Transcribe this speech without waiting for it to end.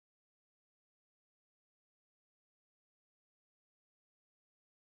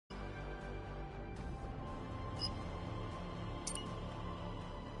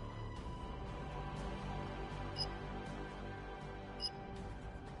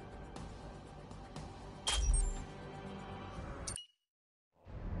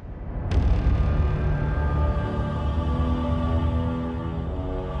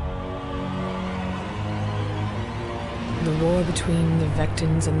war between the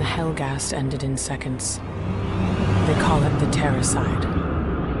Vectans and the Helghast ended in seconds. They call it the Terracide.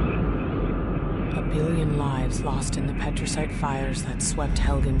 1 billion lives lost in the petricite fires that swept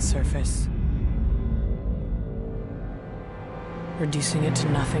Helgen's surface, reducing it to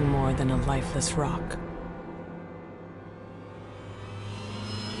nothing more than a lifeless rock.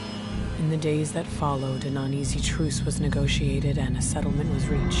 In the days that followed, an uneasy truce was negotiated and a settlement was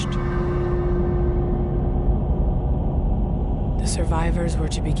reached. The survivors were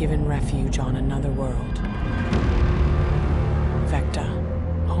to be given refuge on another world, Vecta,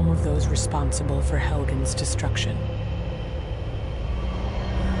 home of those responsible for Helgen's destruction.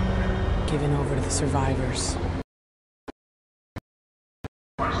 Given over to the survivors.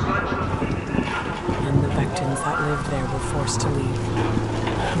 And the Vectans that lived there were forced to leave.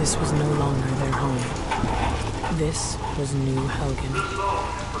 This was no longer their home. This was New Helgen.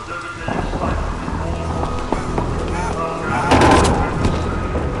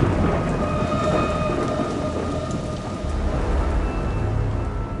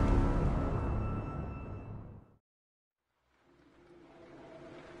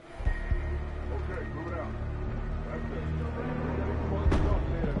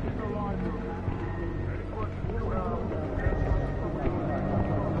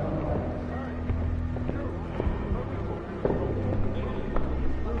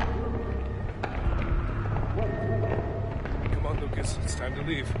 It's time to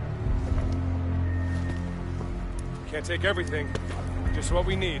leave. Can't take everything, just what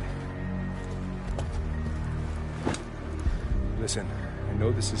we need. Listen, I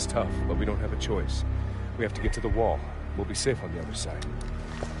know this is tough, but we don't have a choice. We have to get to the wall. We'll be safe on the other side.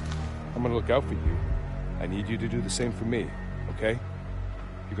 I'm gonna look out for you. I need you to do the same for me, okay?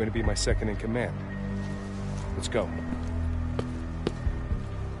 You're gonna be my second in command. Let's go.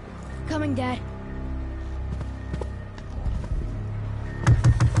 Coming, Dad.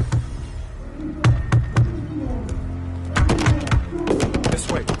 This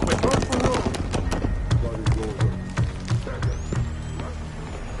way, quick.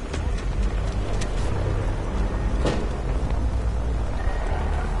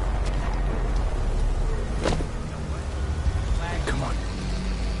 Come on.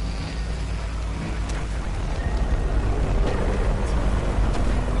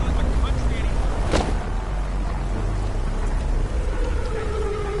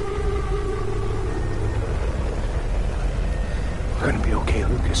 We're gonna be okay,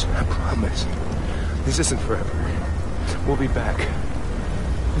 Lucas. I promise. This isn't forever. We'll be back.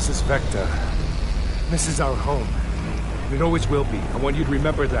 This is Vecta. This is our home. And it always will be. I want you to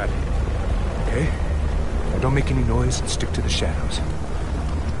remember that. Okay? Now don't make any noise and stick to the shadows.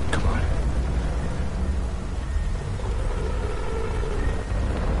 Come on.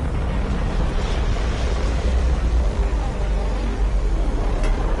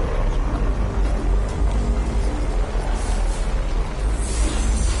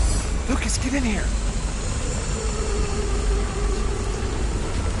 Lucas, get in here!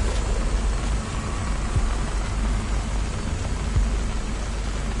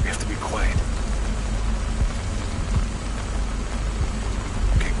 We have to be quiet.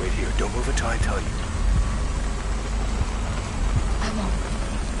 Okay, wait here. Don't move until I tell you. I won't.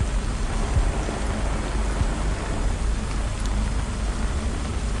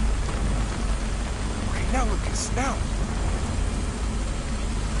 Okay, now, Lucas, now!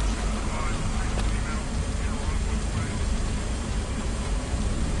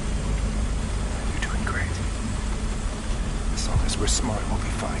 We're smart, we'll be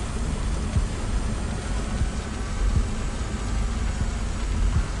fine.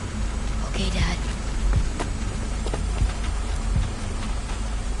 Okay, Dad.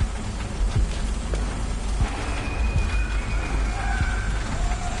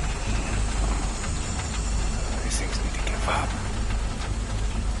 These things need to give up.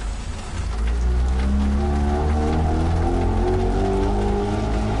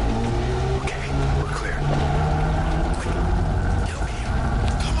 Okay, we're clear.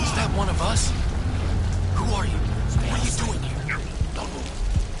 One of us? Who are you? What are you doing here? Don't move.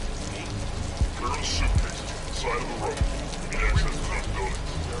 We're in a suitcase, side of the road. We can access to those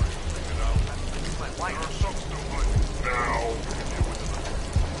buildings. There are some still hiding. Now, we can deal with them.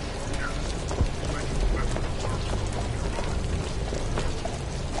 Here.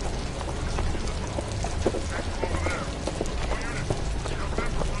 Over there. All units, you have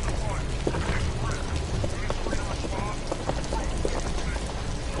members under fire. Take the bridge. Units are in response.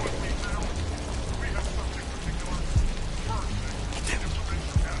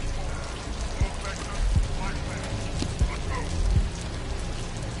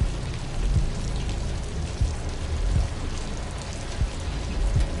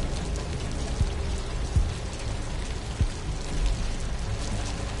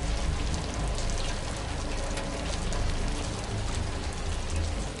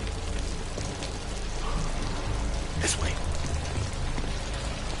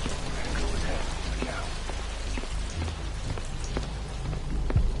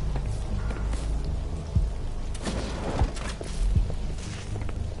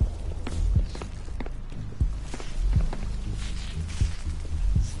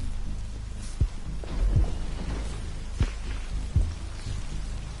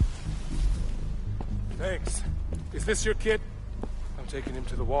 Thanks. Is this your kid? I'm taking him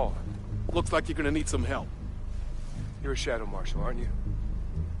to the wall. Looks like you're gonna need some help. You're a shadow marshal, aren't you?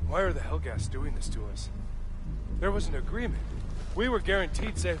 Why are the Hellgas doing this to us? There was an agreement. We were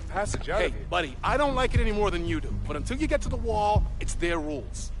guaranteed safe passage out Hey, of here. buddy, I don't like it any more than you do. But until you get to the wall, it's their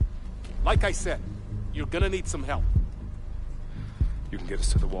rules. Like I said, you're gonna need some help. You can get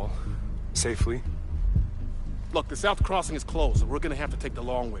us to the wall? Safely? Look, the south crossing is closed, so we're gonna have to take the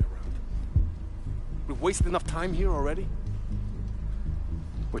long way around. We've wasted enough time here already.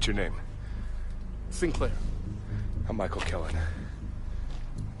 What's your name? Sinclair. I'm Michael Kellen.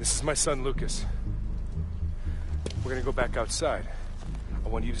 This is my son, Lucas. We're gonna go back outside. I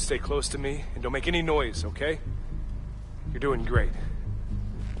want you to stay close to me and don't make any noise, okay? You're doing great.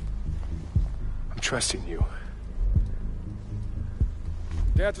 I'm trusting you.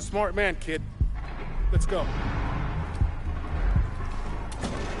 Dad's a smart man, kid. Let's go.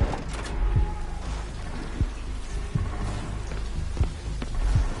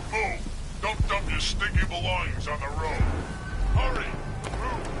 Move! Don't dump your stinky belongings on the road. Hurry!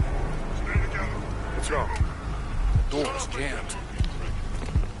 Move! Stay together. What's wrong? Door's jammed.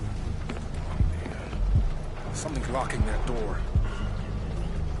 Something's locking that door.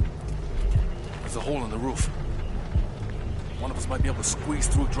 There's a hole in the roof. One of us might be able to squeeze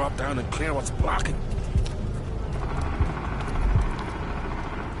through, drop down, and clear what's blocking.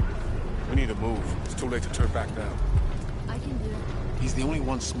 We need to move. It's too late to turn back now. I can do it. He's the only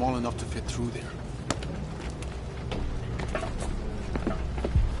one small enough to fit through there.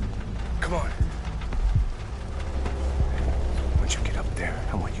 Come on. Once you get up there,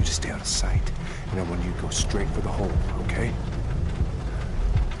 I want you to stay out of sight. And I want you to go straight for the hole, okay?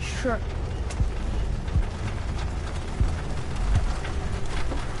 Sure.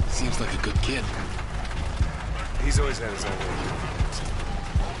 Seems like a good kid. He's always had his own way.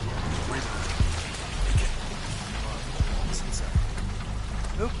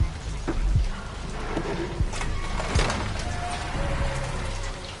 Look.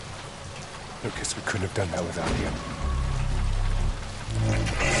 Lucas, we couldn't have done that without you.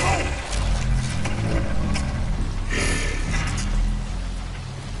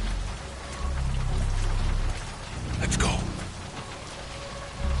 Let's go.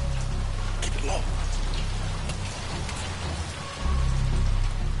 Keep it low.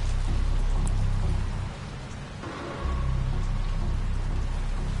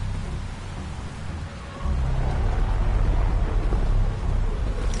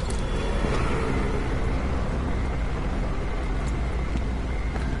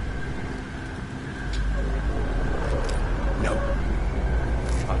 No.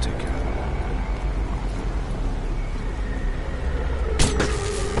 I'll take care of it.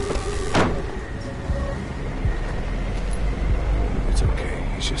 It's okay.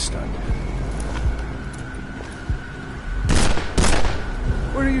 He's just stunned.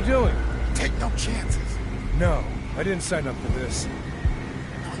 What are you doing? Take no chances. No, I didn't sign up for this.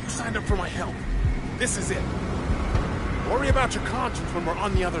 You signed up for my help. This is it. Worry about your conscience when we're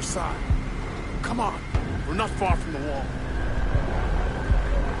on the other side. Come on. We're not far from the wall.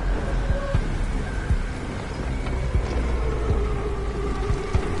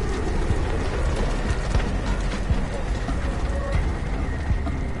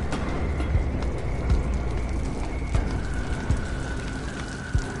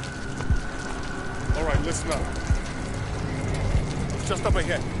 All right, listen up. It's just up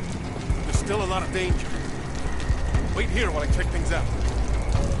ahead. There's still a lot of danger. Wait here while I check things out.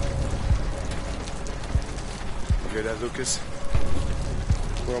 You hear that, Lucas?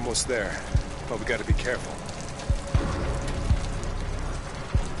 We're almost there, but we gotta be careful.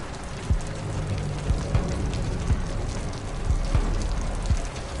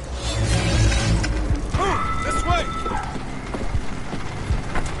 This way!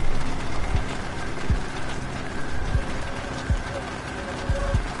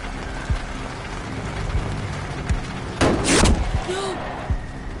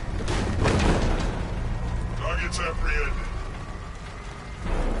 Target's apprehended.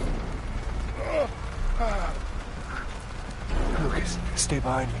 Lucas, stay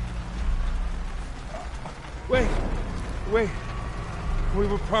behind me. Wait! Wait! We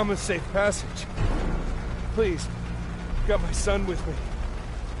were promised safe passage. Please, I've got my son with me.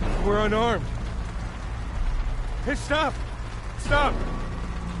 We're unarmed. Hey, stop! Stop!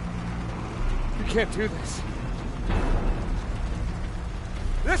 You can't do this.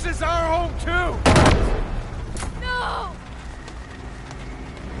 This is our home, too! No!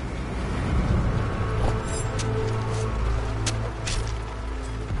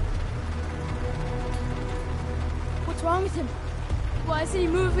 What's wrong with him? Why isn't he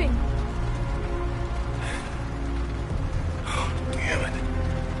moving? Damn it.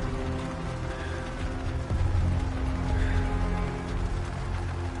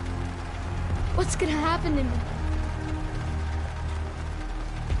 What's gonna happen to me?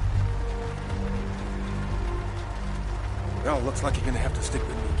 Well, looks like you're gonna have to stick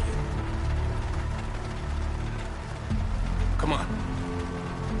with me, kid. Come on.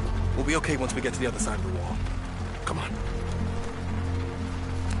 We'll be okay once we get to the other side of the wall. Come on.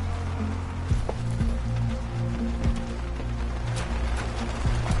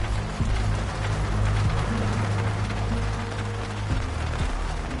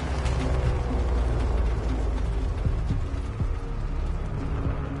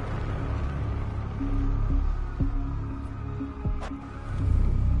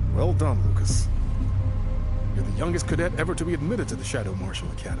 Well done, Lucas. You're the youngest cadet ever to be admitted to the Shadow Marshal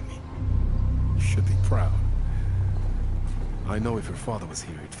Academy. You should be proud. I know if your father was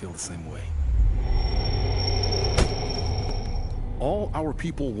here, he'd feel the same way. All our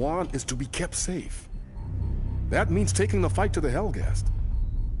people want is to be kept safe. That means taking the fight to the Helghast.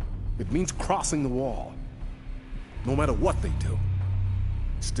 It means crossing the wall. No matter what they do.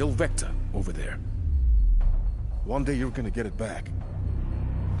 Still Vector over there. One day you're gonna get it back.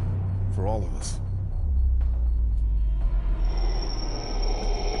 For all of us.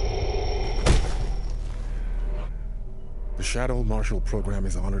 The Shadow Marshal program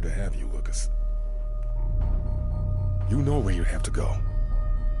is honored to have you, Lucas. You know where you have to go.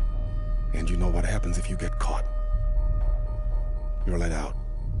 And you know what happens if you get caught. You're let out,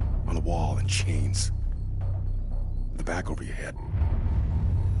 on a wall in chains. With the back over your head.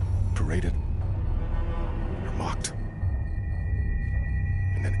 Paraded. Or mocked.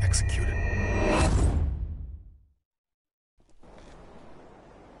 And then executed.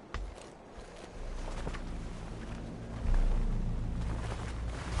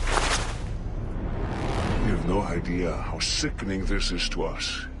 You have no idea how sickening this is to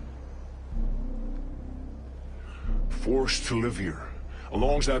us. Forced to live here,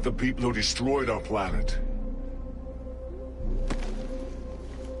 alongside the people who destroyed our planet.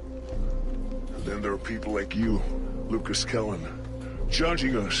 And then there are people like you, Lucas Kellen,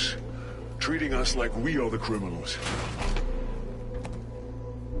 judging us, treating us like we are the criminals.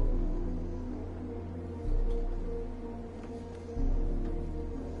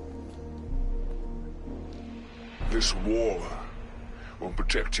 This war won't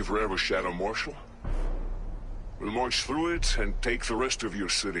protect you forever, Shadow Marshal. We'll march through it and take the rest of your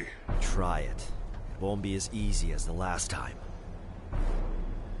city. Try it. It won't be as easy as the last time.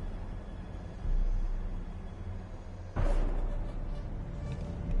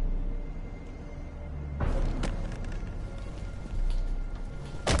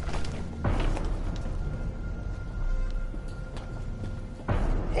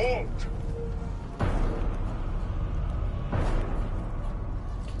 Halt!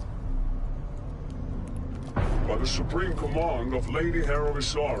 By the supreme command of Lady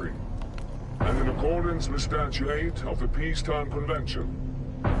Heroisari, and in accordance with Statute 8 of the Peacetime Convention,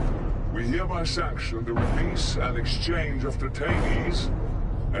 we hereby sanction the release and exchange of detainees,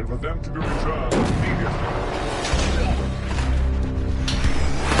 and for them to be returned immediately.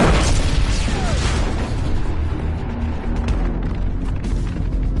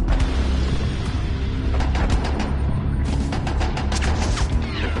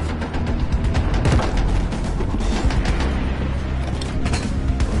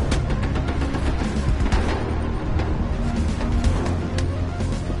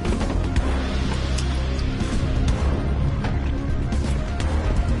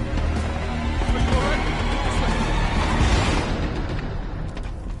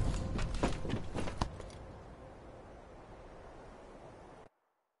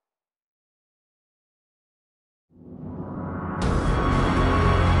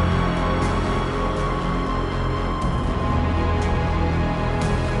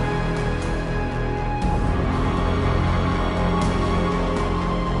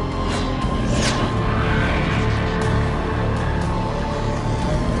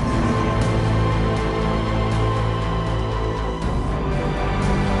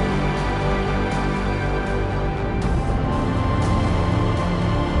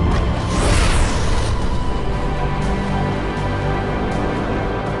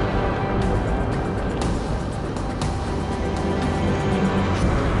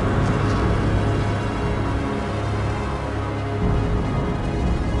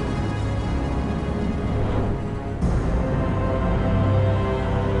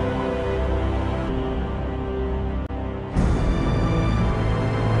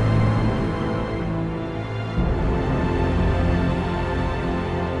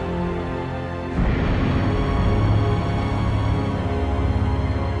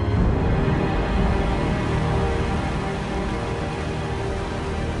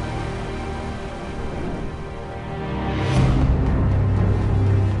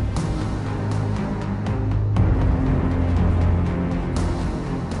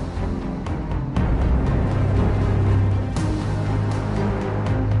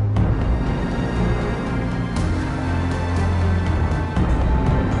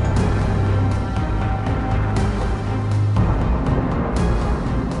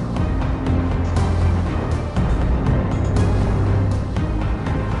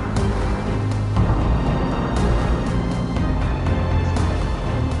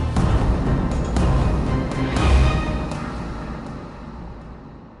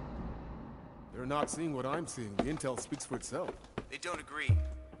 Seeing what I'm seeing, the intel speaks for itself. They don't agree.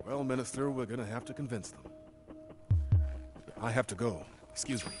 Well, Minister, we're gonna have to convince them. I have to go.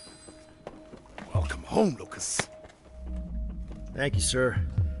 Excuse me. Welcome home, Lucas. Thank you, sir.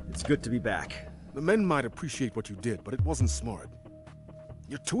 It's good to be back. The men might appreciate what you did, but it wasn't smart.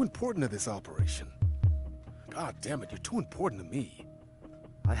 You're too important to this operation. God damn it, you're too important to me.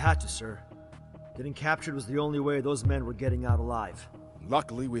 I had to, sir. Getting captured was the only way those men were getting out alive.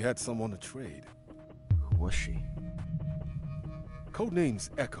 Luckily, we had someone to trade. Who was she? Codename's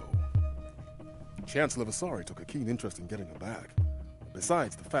Echo. Chancellor Vasari took a keen interest in getting her back.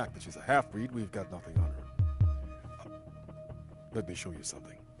 Besides the fact that she's a half-breed, we've got nothing on her. Let me show you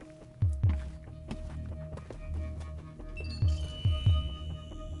something.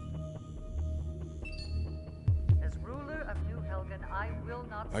 As ruler of New Helgen, I will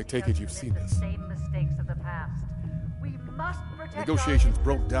not I take it you've seen this. the same mistakes of the past. We must protect Negotiations our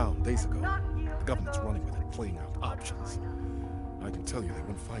broke down days ago. not yield The to government's those running with it, playing out options. I can tell you they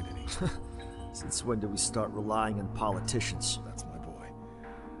won't find any. Since when do we start relying on politicians? That's my boy.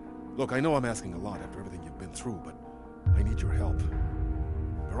 Look, I know I'm asking a lot after everything you've been through, but I need your help.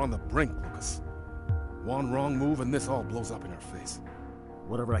 We're on the brink, Lucas. One wrong move and this all blows up in our face.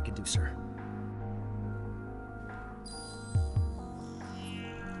 Whatever I can do, sir.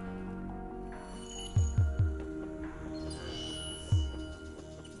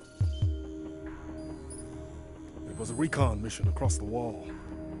 It was a recon mission across the wall.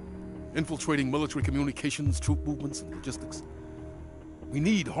 Infiltrating military communications, troop movements, and logistics. We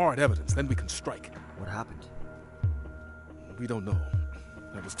need hard evidence, then we can strike. What happened? We don't know.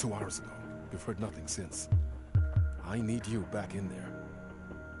 That was 2 hours ago. We've heard nothing since. I need you back in there.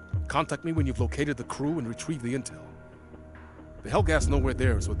 Contact me when you've located the crew and retrieved the intel. The Hellgas know we're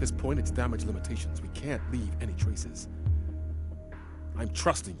there, so at this point it's damage limitations. We can't leave any traces. I'm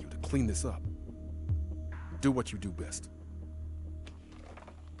trusting you to clean this up. Do what you do best.